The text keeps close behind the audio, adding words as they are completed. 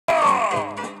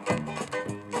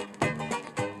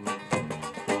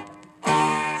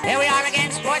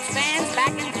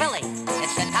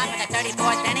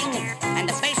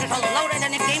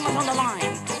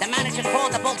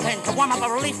warm up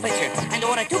a relief pitcher and to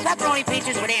order 2 pepperoni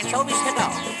pizzas with anchovies to go.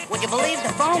 Would you believe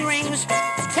the phone rings,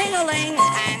 ting-a-ling,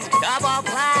 and double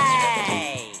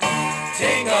play?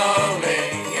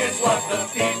 Ting-a-ling is what the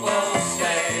people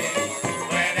say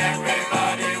when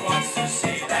everybody wants to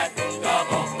see that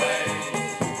double play.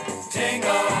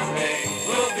 Ting-a-ling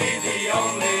will be the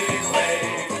only way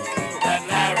that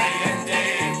Larry and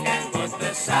Dave can put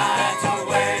the sides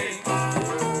away.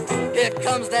 Here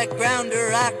comes that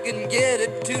grounder, I can get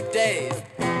it to Dave.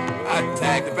 I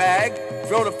tag the bag,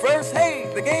 throw the first,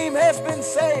 hey, the game has been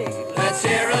saved. Let's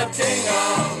hear a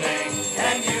ting-a-ling,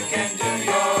 and you can do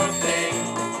your thing,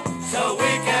 so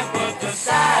we can put the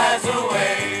sides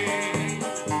away.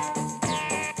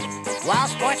 Well,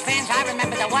 sports fans, I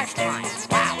remember the worst time.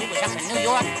 Wow, we was up in New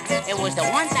York. It was the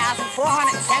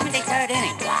 1,473rd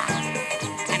inning. Wow.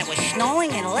 And it was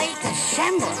snowing in late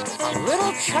December. A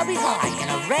little chubby guy in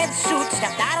a red suit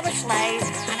stepped out of a sleigh,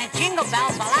 and a jingle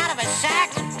bell fell out of his sack.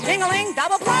 Ting-a-ling,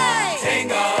 double play!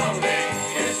 Ting-a-ling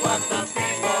is what the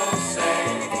people say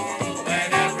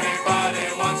when everybody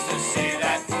wants to see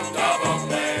that double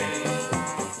play.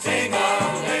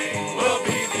 Ting-a-ling will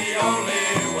be the only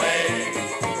way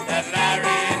that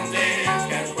Larry and Dave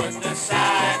can put the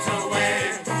sides away.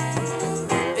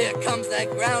 Here comes that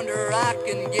grounder, I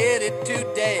can get it to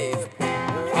Dave.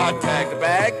 I tag the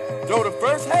bag, throw the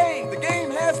first, hey, the game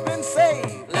has been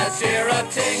saved. Let's hear a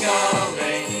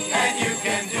ting-a-ling, and you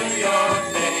can do your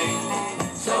thing,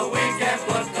 so we can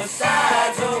put the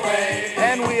sides away.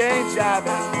 And we ain't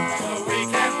jiving, So we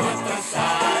can put the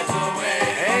sides away.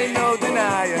 ain't no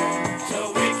denying.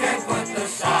 So we can put the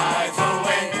sides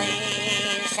away.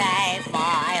 Please save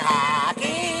my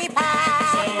hockey pie.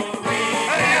 So we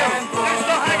can put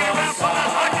the sides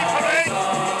away.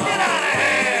 Get out of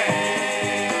here!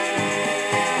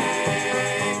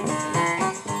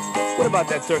 What about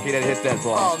that turkey that hit that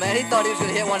ball? Oh, man, he thought he was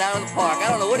going to hit one out of the park. I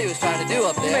don't know what he was trying to do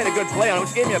up You there. made a good play on it, but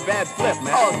you gave me a bad flip,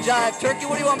 man. Oh, jive turkey,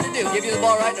 what do you want me to do? Give you the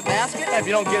ball right in the basket? If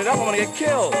you don't get it up, I'm gonna get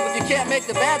killed. If you can't make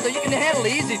the bad, though, you can handle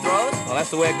the easy throws. Well, that's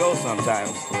the way it goes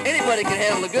sometimes. Anybody can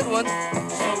handle a good one.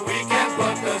 So we can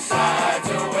put the sides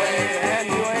away. And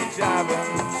you ain't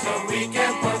jiving.